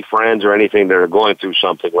you have any friends or anything that are going through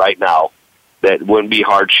something right now that wouldn't be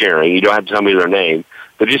hard sharing? You don't have to tell me their name,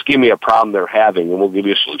 but just give me a problem they're having, and we'll give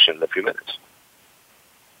you a solution in a few minutes.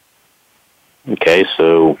 Okay,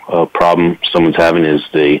 so a problem someone's having is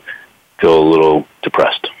they feel a little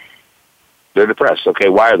depressed. They're depressed. Okay,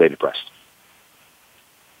 why are they depressed?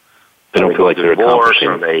 They don't feel like they're accomplishing.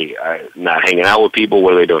 Are they not hanging out with people?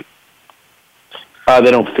 What are they doing?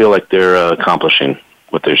 They don't feel like they're accomplishing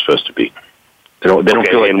what they're supposed to be. They don't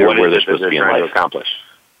feel like they're where they're supposed to be in life. Accomplish?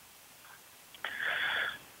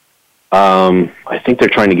 I think they're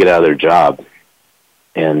trying to get out of their job.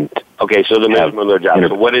 And okay, so the minimum of their job.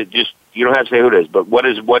 So what is you don't have to say who it is, but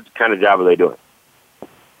what kind of job are they doing?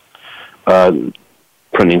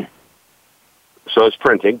 Printing. So it's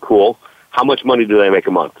printing. Cool. How much money do they make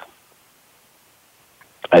a month?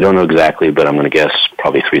 I don't know exactly, but I'm going to guess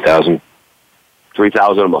probably $3,000.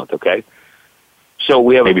 $3,000 a month. Okay. So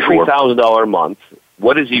we have maybe a $3,000 a month.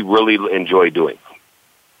 What does he really enjoy doing?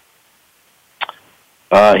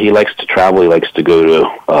 He likes to travel. He likes to go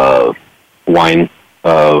to wine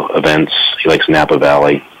events. He likes Napa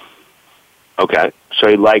Valley. Okay, so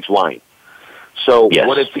he likes wine. So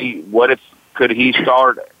yes.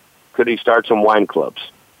 Could he start some wine clubs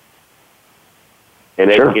and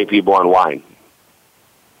educate people on wine?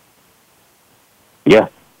 Yeah.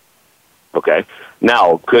 Okay.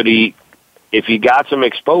 Now, could he, if he got some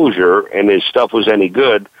exposure and his stuff was any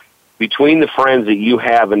good, between the friends that you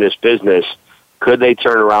have in this business, could they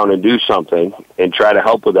turn around and do something and try to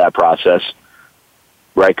help with that process?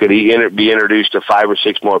 Right? Could he be introduced to 5 or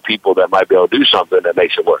 6 more people that might be able to do something that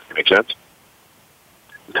makes it work? Make sense?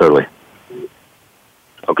 Totally.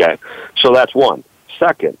 Okay. So that's one.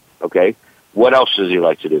 Second, okay, what else does he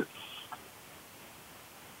like to do?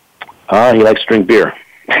 He likes to drink beer.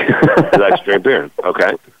 He likes to drink beer.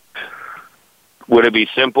 Okay. Would it be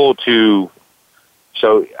simple to?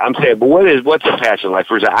 So I'm saying, but what's a passion like?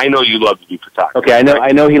 For example, I know you love to do photography. Okay,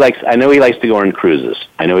 I know he likes to go on cruises.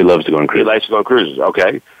 I know he loves to go on cruises. He likes to go on cruises.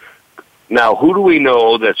 Okay. Now, who do we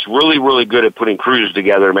know that's really, really good at putting cruises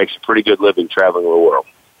together and makes a pretty good living traveling the world?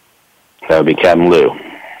 That would be Captain Lou.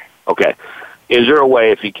 Okay. Is there a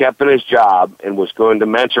way, if he kept in his job and was going to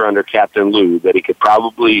mentor under Captain Lou, that he could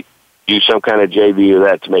probably do some kind of JV or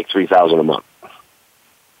that to make $3,000 a month?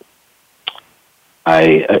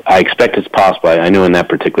 I expect it's possible. I know in that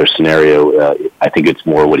particular scenario, I think it's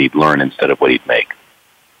more what he'd learn instead of what he'd make,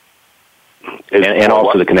 and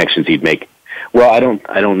also the connections he'd make. Well, I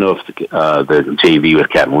don't know if the JV with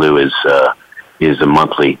Captain Lou is a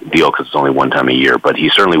monthly deal because it's only one time a year, but he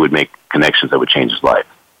certainly would make connections that would change his life.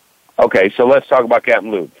 Okay, so let's talk about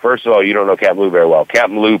Captain Lou. First of all, you don't know Captain Lou very well.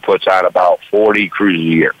 Captain Lou puts on about 40 cruises a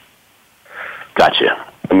year. Gotcha.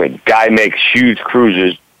 I mean, guy makes huge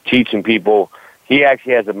cruises, teaching people. He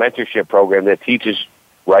actually has a mentorship program that teaches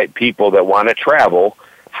people that want to travel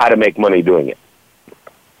how to make money doing it.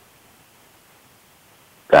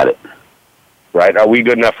 Got it. Right? Are we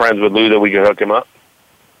good enough friends with Lou that we can hook him up?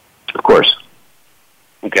 Of course.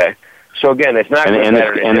 Okay. So again, it's not. And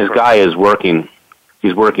this guy is working.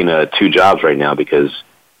 He's working 2 jobs right now because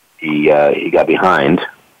he got behind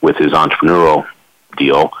with his entrepreneurial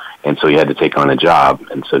deal, and so he had to take on a job,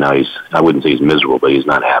 and so now I wouldn't say he's miserable, but he's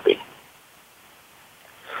not happy.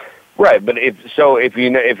 Right, but if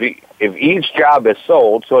each job is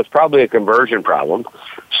sold, so it's probably a conversion problem.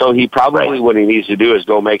 So he probably what he needs to do is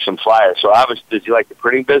go make some flyers. So obviously, does he like the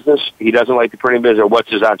printing business? He doesn't like the printing business, or what's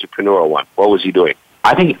his entrepreneurial one? What was he doing?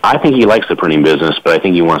 I think he likes the printing business, but I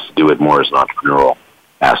think he wants to do it more as an entrepreneurial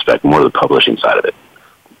aspect, more the publishing side of it.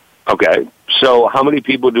 Okay, so how many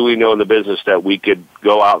people do we know in the business that we could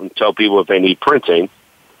go out and tell people if they need printing,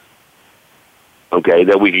 okay,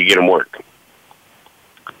 that we could get them work?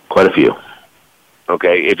 Quite a few.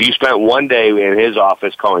 Okay, if you spent one day in his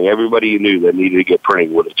office calling everybody you knew that needed to get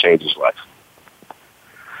printing, would it change his life?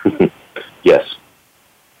 Yes.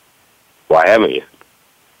 Why haven't you?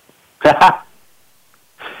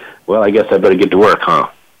 Well, I guess I better get to work, huh?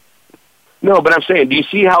 No, but I'm saying, do you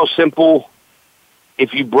see how simple,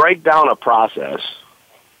 if you break down a process,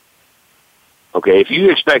 okay, if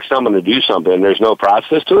you expect someone to do something and there's no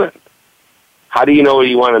process to it, how do you know what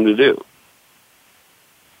you want them to do?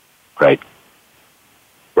 Right.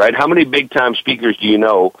 Right? How many big-time speakers do you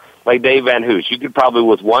know, like Dave Van Hoos? You could probably,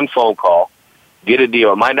 with one phone call, get a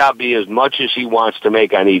deal. It might not be as much as he wants to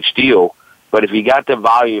make on each deal, but if he got the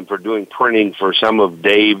volume for doing printing for some of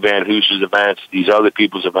Dave Van Hoos's events, these other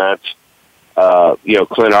people's events,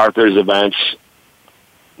 Clint Arthur's events,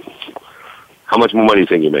 how much more money do you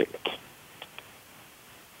think you make?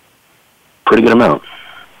 Pretty good amount.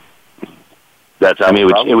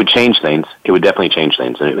 It would change things. It would definitely change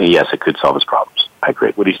things. And yes, it could solve his problems. I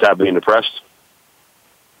agree. Would he stop being depressed?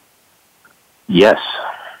 Yes.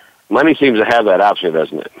 Money seems to have that option,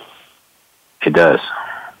 doesn't it? It does.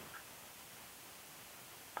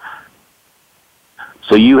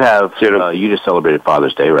 So you have, you just celebrated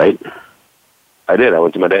Father's Day, right? I did. I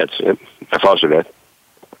went to my dad's, my foster dad.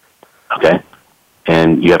 Okay.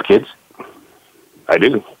 And you have kids? I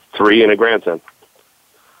do. 3 and a grandson.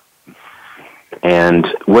 And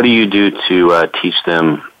what do you do to teach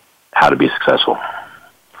them how to be successful?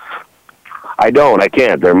 I don't. I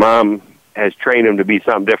can't. Their mom has trained them to be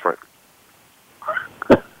something different.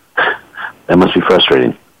 That must be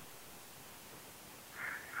frustrating.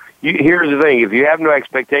 Here's the thing. If you have no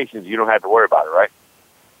expectations, you don't have to worry about it, right?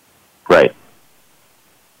 Right.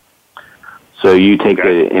 So you take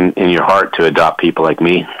it in your heart to adopt people like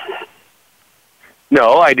me?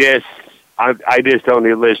 No, I just don't need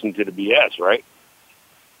to listen to the BS, right?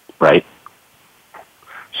 Right.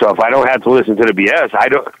 So if I don't have to listen to the BS, I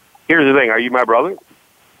don't. Here's the thing: are you my brother?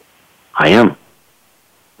 I am.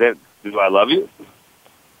 Then do I love you?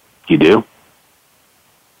 You do.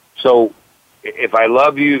 So if I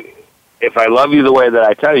love you the way that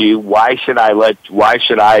I tell you, why should I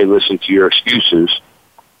listen to your excuses?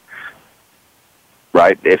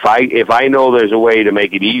 Right? If I know there's a way to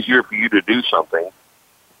make it easier for you to do something,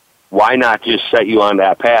 why not just set you on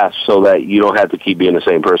that path so that you don't have to keep being the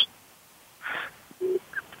same person?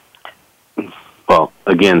 Well,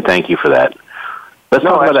 again, thank you for that. Let's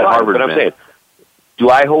talk about that Harvard event. I'm saying, do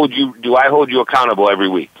I hold you accountable every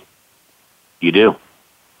week? You do.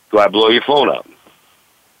 Do I blow your phone up?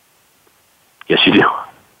 Yes, you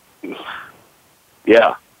do.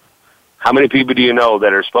 Yeah. How many people do you know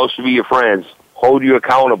that are supposed to be your friends, hold you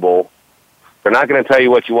accountable? They're not going to tell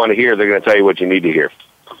you what you want to hear. They're going to tell you what you need to hear.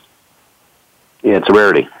 Yeah, it's a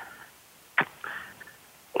rarity.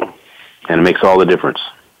 And it makes all the difference.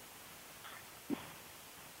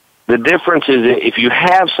 The difference is if you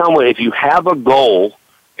have a goal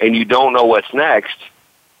and you don't know what's next,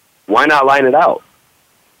 why not line it out?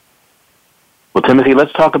 Well, Timothy,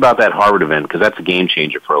 let's talk about that Harvard event because that's a game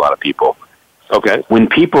changer for a lot of people. Okay. When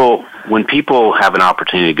people have an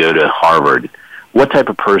opportunity to go to Harvard, what type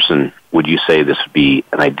of person would you say this would be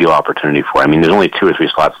an ideal opportunity for? I mean, there's only 2 or 3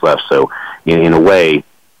 slots left, so in a way,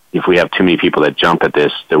 if we have too many people that jump at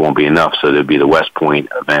this, there won't be enough. So there'd be the West Point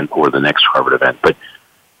event or the next Harvard event. But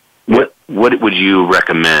what would you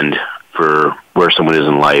recommend for where someone is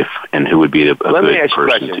in life, and who would be a good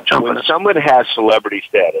person to jump when at? Someone has celebrity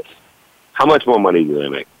status, how much more money do they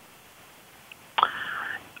make?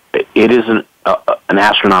 It is an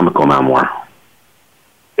astronomical amount more.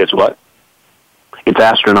 It's what? It's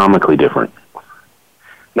astronomically different.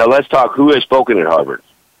 Now let's talk. Who has spoken at Harvard?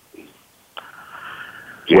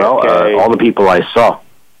 Well, all the people I saw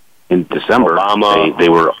in December, Obama, they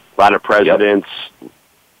were a lot of presidents,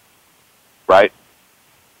 right?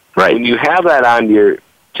 Right. When you have that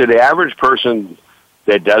to the average person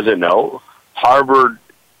that doesn't know, Harvard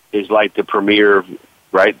is like the premier,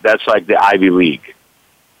 right? That's like the Ivy League.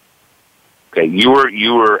 Okay, you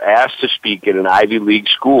were asked to speak at an Ivy League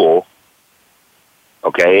school,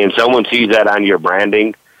 okay, and someone sees that on your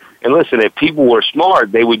branding. And listen, if people were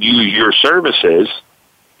smart, they would use your services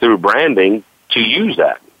through branding to use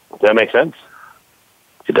that. Does that make sense?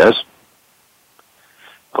 It does.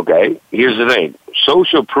 Okay, here's the thing.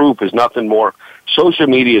 Social proof is nothing more. Social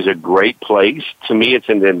media is a great place. To me, it's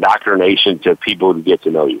an indoctrination to people to get to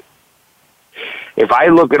know you. If I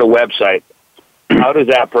look at a website, how does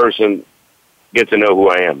that person get to know who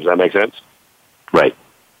I am? Does that make sense? Right.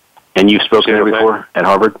 And you've spoken there before at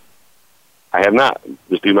Harvard? I have not. This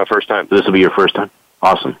will be my first time. So this will be your first time?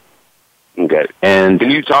 Awesome. Okay. And can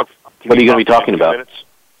you talk? What are you going to be talking about?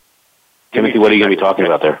 Timothy, what are you going to be talking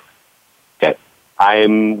about there? Okay.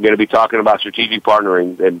 I'm going to be talking about strategic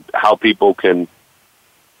partnering and how people can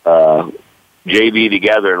JV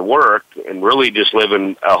together and work and really just live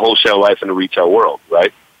in a wholesale life in the retail world,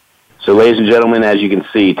 right? So, ladies and gentlemen, as you can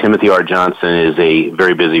see, Timothy R. Johnson is a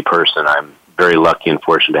very busy person. I'm very lucky and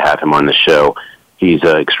fortunate to have him on the show. He's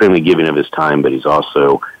extremely giving of his time, but he's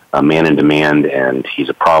also a man in demand, and he's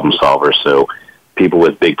a problem solver. So people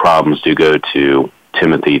with big problems do go to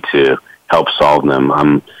Timothy to help solve them.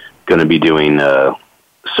 I'm going to be doing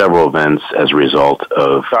several events as a result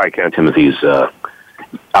of Timothy's...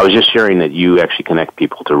 I was just sharing that you actually connect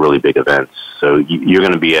people to really big events. So you're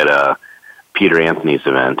going to be at Peter Anthony's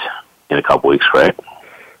event in a couple weeks, right?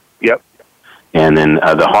 Yep. And then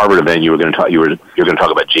the Harvard event, you're going to talk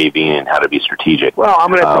about JV and how to be strategic. Well, I'm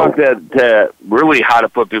going to talk to really how to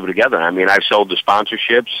put people together. I mean, I've sold the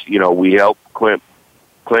sponsorships. You know, we helped Clint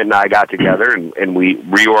and I got together and we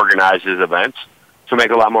reorganized his events to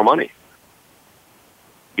make a lot more money.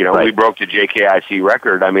 You know, we broke the JKIC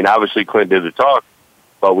record. I mean, obviously Clint did the talk,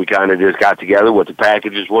 but we kind of just got together what the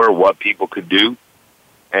packages were, what people could do.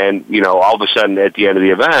 And, you know, all of a sudden at the end of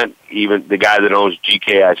the event, even the guy that owns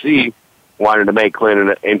GKIC wanted to make Clint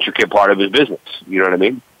an intricate part of his business. You know what I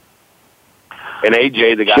mean? And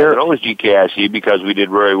AJ, the guy that owns GKIC, because we did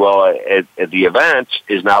very well at the events,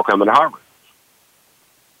 is now coming to Harvard.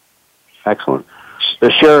 Excellent. So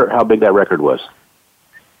share how big that record was.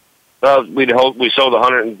 We sold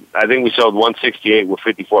 100. I think we sold 168 with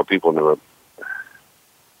 54 people in the room.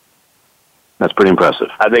 That's pretty impressive.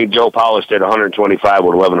 I think Joe Polish did 125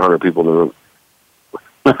 with 1,100 people in the room.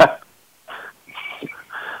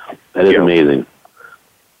 That is amazing.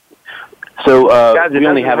 So guys, we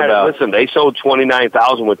only have about... Listen, they sold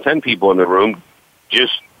 29,000 with 10 people in the room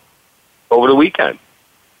just over the weekend.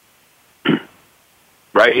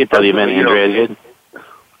 Right? The event Andrea did?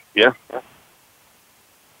 Yeah.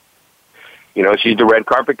 You know, she's the red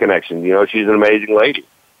carpet connection. You know, she's an amazing lady.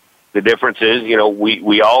 The difference is, you know,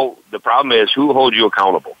 we all, the problem is who holds you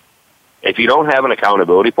accountable. If you don't have an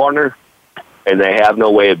accountability partner and they have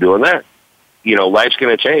no way of doing that, you know, life's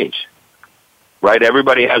going to change. Right?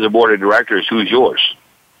 Everybody has a board of directors. Who's yours?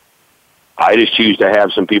 I just choose to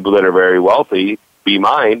have some people that are very wealthy be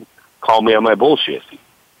mine, call me on my bullshit.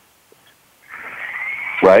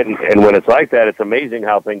 Right? And when it's like that, it's amazing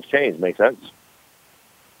how things change. Make sense?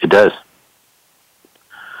 It does.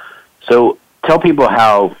 So tell people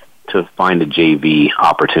how to find a JV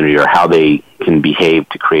opportunity or how they can behave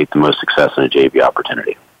to create the most success in a JV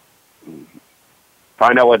opportunity.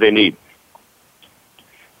 Find out what they need.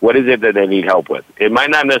 What is it that they need help with? It might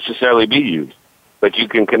not necessarily be you, but you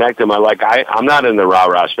can connect them. I'm not in the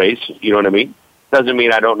rah-rah space. You know what I mean? Doesn't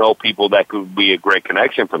mean I don't know people that could be a great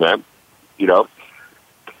connection for them. You know,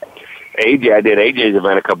 AJ, I did AJ's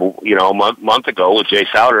event a month ago with Jay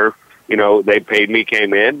Souter. You know, they paid me,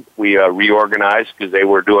 came in. We reorganized because they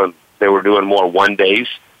were doing more one days.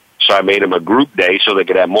 So I made them a group day so they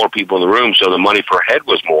could have more people in the room. So the money per head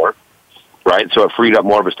was more, right? So it freed up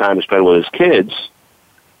more of his time to spend with his kids.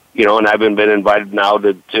 You know, and I've been invited now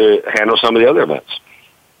to handle some of the other events.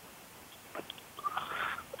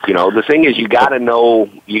 You know, the thing is you got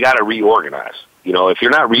to reorganize. You know, if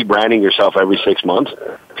you're not rebranding yourself every 6 months,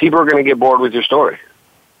 people are going to get bored with your story.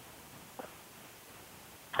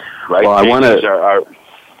 Right? Well, I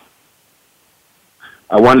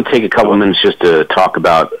want to take a couple of minutes just to talk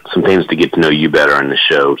about some things to get to know you better on the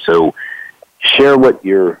show. So share what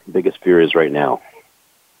your biggest fear is right now.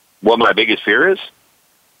 What my biggest fear is?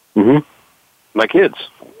 Mm-hmm. My kids.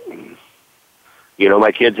 You know,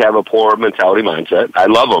 my kids have a poor mentality mindset. I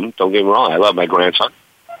love them. Don't get me wrong. I love my grandson.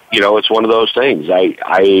 You know, it's one of those things.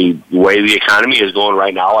 The way the economy is going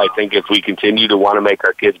right now, I think if we continue to want to make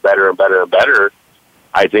our kids better and better and better,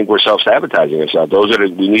 I think we're self-sabotaging ourselves.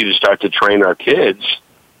 We need to start to train our kids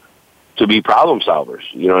to be problem solvers.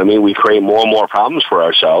 You know what I mean? We create more and more problems for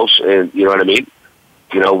ourselves, and you know what I mean?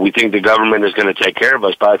 You know, we think the government is going to take care of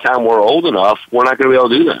us. By the time we're old enough, we're not going to be able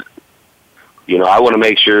to do that. You know, I want to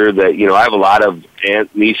make sure that, you know, I have a lot of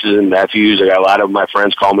nieces and nephews. I got a lot of my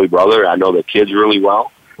friends call me brother. I know the kids really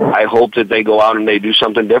well. I hope that they go out and they do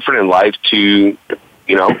something different in life to,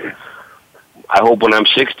 you know, I hope when I'm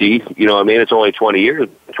 60, you know what I mean? It's only 20 years.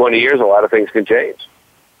 20 years, a lot of things can change.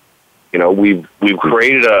 You know, we've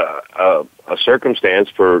created a circumstance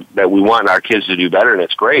that we want our kids to do better, and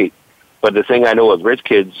it's great. But the thing I know with rich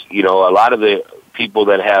kids, you know, a lot of the people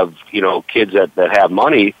that have, you know, kids that have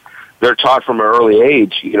money, they're taught from an early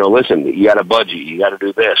age, you know, listen, you got to budget, you got to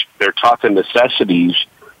do this. They're taught the necessities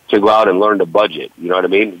to go out and learn to budget. You know what I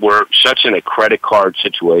mean? We're such in a credit card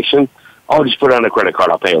situation. Oh, just put it on a credit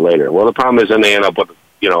card, I'll pay it later. Well, the problem is then they end up with,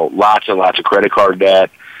 you know, lots and lots of credit card debt.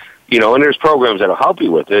 You know, and there's programs that'll help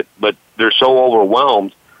you with it, but they're so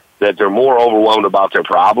overwhelmed that they're more overwhelmed about their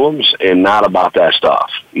problems and not about that stuff.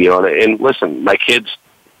 You know, and listen, my kids,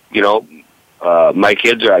 you know, My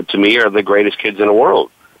kids to me, are the greatest kids in the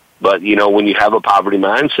world. But, when you have a poverty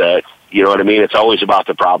mindset, you know what I mean? It's always about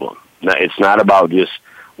the problem. It's not about just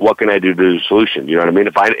what can I do to do the solution. You know what I mean?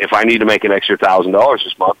 If I need to make an extra $1,000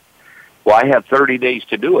 this month, well, I have 30 days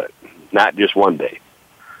to do it, not just one day.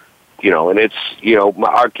 And it's,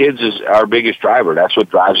 our kids is our biggest driver. That's what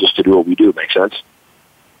drives us to do what we do. Make sense?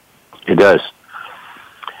 It does.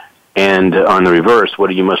 And on the reverse, what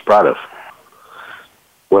are you most proud of?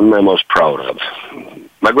 What am I most proud of?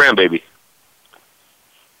 My grandbaby.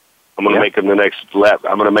 I'm going to make him the next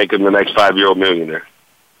I'm going to make him the next 5-year-old millionaire.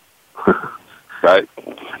 Right?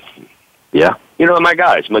 Yeah. My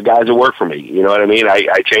guys that work for me. You know what I mean?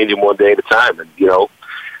 I change them one day at a time. And,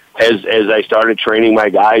 as I started training my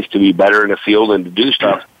guys to be better in the field and to do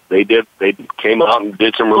stuff, they came out and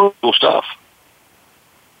did some real cool stuff.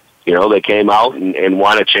 They came out and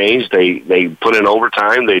want to change. They put in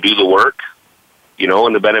overtime. They do the work,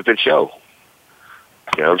 and the benefits show.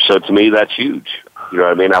 So to me, that's huge. You know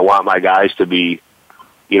what I mean? I want my guys to be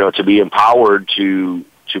empowered to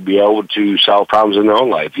be able to solve problems in their own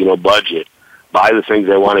life, budget, buy the things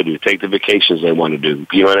they want to do, take the vacations they want to do.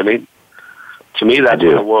 You know what I mean? To me, that's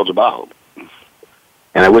what the world's about.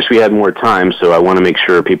 And I wish we had more time, so I want to make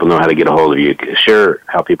sure people know how to get a hold of you. Share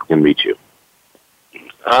how people can reach you.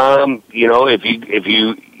 If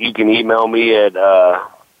you can email me at,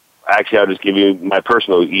 actually, I'll just give you my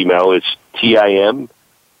personal email. It's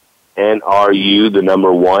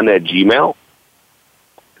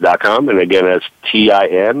TIMNRU1@gmail.com. And again, that's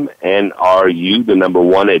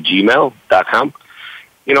TIMNRU1@gmail.com.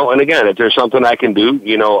 And again, if there's something I can do,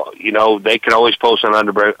 they can always post on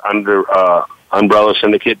under Umbrella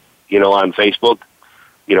Syndicate, on Facebook.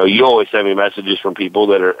 You always send me messages from people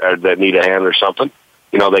that need a hand or something.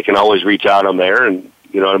 They can always reach out on there and,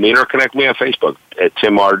 you know what I mean, or connect me on Facebook at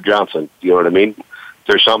Tim R. Johnson. You know what I mean? If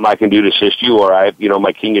there's something I can do to assist you, or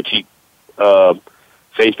my King of Cheek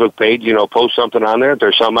Facebook page, post something on there. If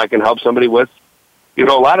there's something I can help somebody with, a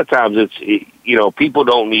lot of times it's, people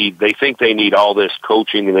they think they need all this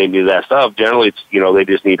coaching and they need that stuff. Generally, it's, they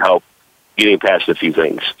just need help getting past a few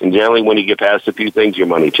things. And generally, when you get past a few things, your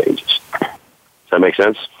money changes. Does that make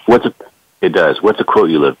sense? It does. What's a quote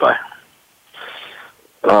you live by?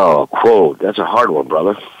 Oh, quote. That's a hard one,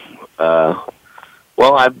 brother.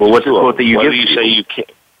 What's the quote that you give? Whether you say you can,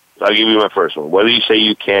 I'll give you my first one. Whether you say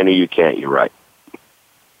you can or you can't, you're right.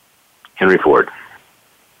 Henry Ford.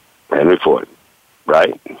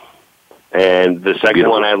 Right. And the second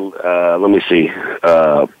one, let me see.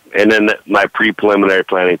 And then my pre-preliminary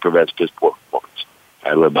planning prevents piss poor performance.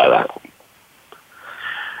 I live by that.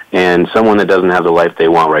 And someone that doesn't have the life they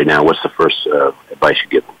want right now, what's the first advice you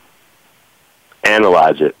give them?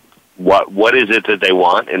 Analyze it. What is it that they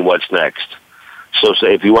want, and what's next? So,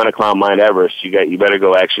 say if you want to climb Mount Everest, you better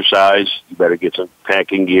go exercise. You better get some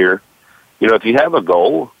packing gear. If you have a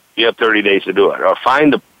goal, you have 30 days to do it, or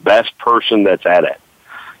find the best person that's at it.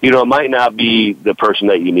 It might not be the person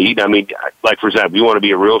that you need. I mean, like for example, you want to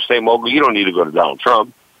be a real estate mogul, you don't need to go to Donald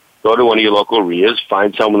Trump. Go to one of your local RIAs,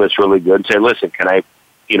 find someone that's really good, and say, listen, can I,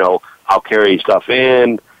 I'll carry stuff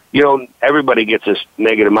in. Everybody gets this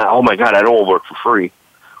negative mind. Oh my God, I don't want to work for free.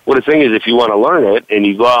 Well, the thing is, if you want to learn it and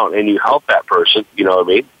you go out and you help that person, you know what I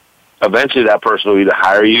mean? Eventually that person will either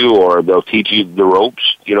hire you or they'll teach you the ropes.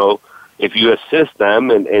 If you assist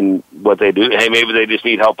them in what they do, hey, maybe they just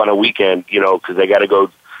need help on a weekend, because they got to go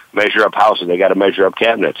measure up houses. They got to measure up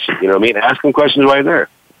cabinets. You know what I mean? Ask them questions right there.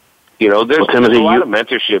 There's Timothy, a lot of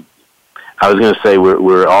mentorship. I was going to say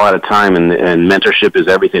we're all out of time, and mentorship is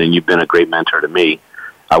everything, and you've been a great mentor to me.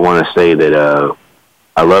 I want to say that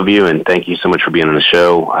I love you, and thank you so much for being on the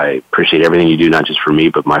show. I appreciate everything you do, not just for me,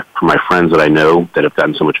 but for my friends that I know that have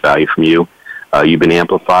gotten so much value from you. You've been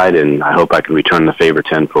amplified, and I hope I can return the favor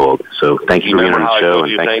tenfold. So thank you for being on the show,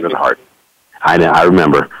 and thank you for the heart. I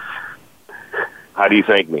remember. How do you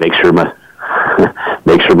thank me? Make sure my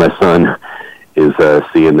son is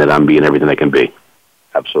seeing that I'm being everything I can be.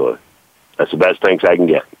 Absolutely. That's the best thanks I can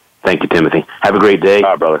get. Thank you, Timothy. Have a great day.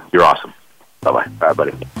 All right, brother. You're awesome. Bye-bye. All right,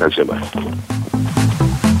 buddy. Thanks so much.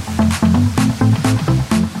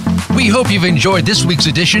 We hope you've enjoyed this week's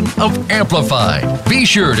edition of Amplified. Be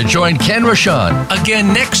sure to join Ken Rochon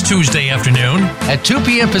again next Tuesday afternoon at 2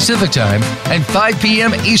 p.m. Pacific Time and 5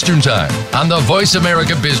 p.m. Eastern Time on the Voice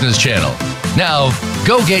America Business Channel. Now,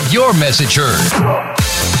 go get your message heard.